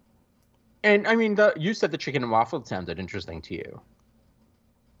 And I mean, you said the chicken and waffle sounded interesting to you.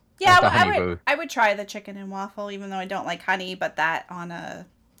 Yeah, Like I would try the chicken and waffle, even though I don't like honey, but that on a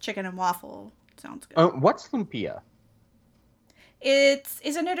chicken and waffle sounds good. What's lumpia?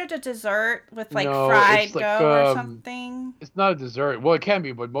 Isn't it a dessert with like No, fried it's like, dough or something? It's not a dessert. Well, it can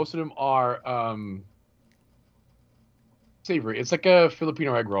be, but most of them are savory. It's like a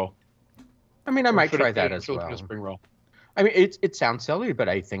Filipino egg roll. I mean, I might try that as Filipino well. spring roll. I mean, it sounds silly, but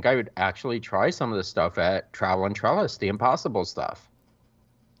I think I would actually try some of the stuff at Travel and Trellis, the Impossible stuff.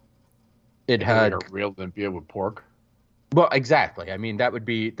 It had like a real lumpia with pork. Well, exactly. I mean, that would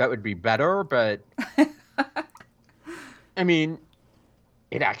be better, but I mean,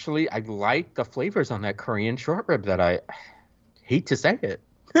 it actually, I like the flavors on that Korean short rib that I hate to say it.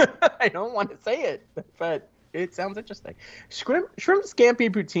 I don't want to say it, but it sounds interesting. Shrimp scampi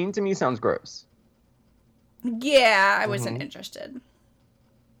poutine to me sounds gross. Yeah, I wasn't interested.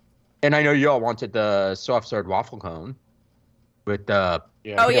 And I know you all wanted the soft serve waffle cone with the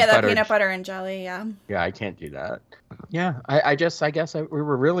Oh yeah, the peanut butter and jelly. Yeah. Yeah, I can't do that. Yeah, I guess we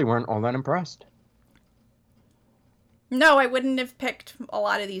really weren't all that impressed. No, I wouldn't have picked a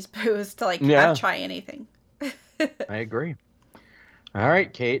lot of these booths to have try anything. I agree. All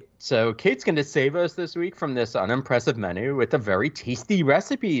right, Kate. So Kate's going to save us this week from this unimpressive menu with a very tasty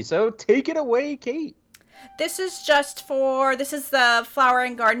recipe. So take it away, Kate. This is the Flower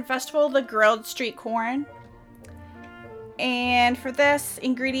and Garden Festival, the grilled street corn. And for this,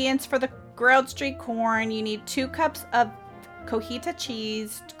 ingredients for the grilled street corn, you need 2 cups of cojita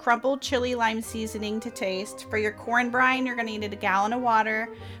cheese, crumbled chili lime seasoning to taste. For your corn brine, you're going to need a gallon of water,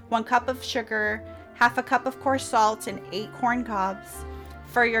 1 cup of sugar, half a cup of coarse salt, and 8 corn cobs.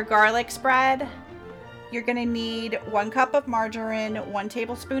 For your garlic spread, you're going to need 1 cup of margarine, 1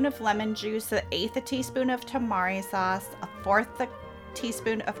 tablespoon of lemon juice, 1/8 a teaspoon of tamari sauce, 1/4 a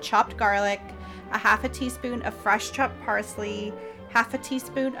teaspoon of chopped garlic, 1/2 a teaspoon of fresh chopped parsley, 1/2 a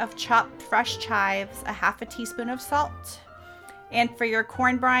teaspoon of chopped fresh chives, 1/2 a teaspoon of salt. And for your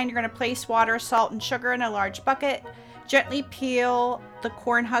corn brine, you're going to place water, salt, and sugar in a large bucket. Gently peel the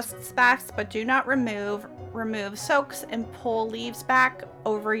corn husks back, but do not remove. Remove soaks and pull leaves back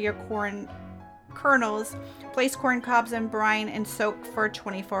over your corn kernels. Place corn cobs in brine and soak for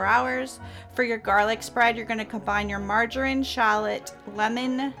 24 hours. For your garlic spread, you're going to combine your margarine, shallot,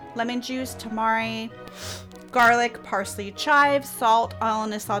 lemon juice, tamari, garlic, parsley, chives, salt, all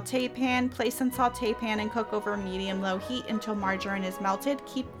in a saute pan. Place in saute pan and cook over medium-low heat until margarine is melted.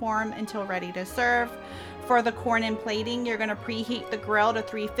 Keep warm until ready to serve. For the corn and plating, you're going to preheat the grill to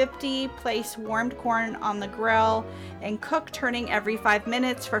 350. Place warmed corn on the grill and cook, turning every 5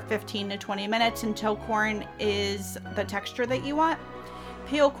 minutes for 15 to 20 minutes until corn is the texture that you want.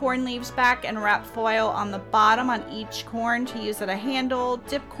 Peel corn leaves back and wrap foil on the bottom on each corn to use as a handle.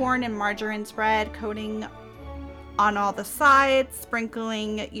 Dip corn in margarine spread, coating on all the sides,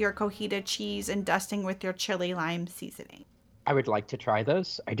 sprinkling your cojita cheese and dusting with your chili lime seasoning. I would like to try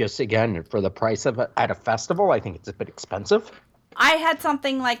this. I just, again, for the price of it at a festival, I think it's a bit expensive. I had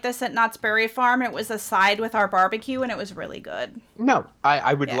something like this at Knott's Berry Farm. It was a side with our barbecue, and it was really good. No,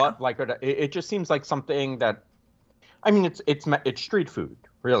 I would love, like, it just seems like something that, I mean, it's street food,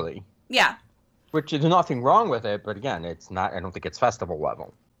 really. Yeah. Which is nothing wrong with it, but again, it's not, I don't think it's festival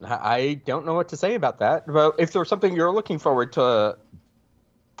level. I don't know what to say about that. But if there's something you're looking forward to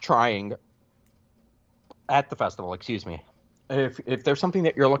trying at the festival, if there's something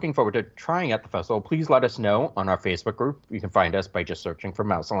that you're looking forward to trying at the festival, please let us know on our Facebook group. You can find us by just searching for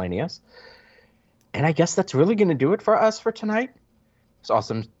Mouscellaneous. And I guess that's really going to do it for us for tonight. It's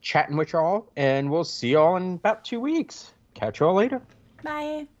awesome chatting with y'all, and we'll see y'all in about 2 weeks. Catch y'all later.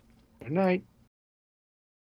 Bye. Good night.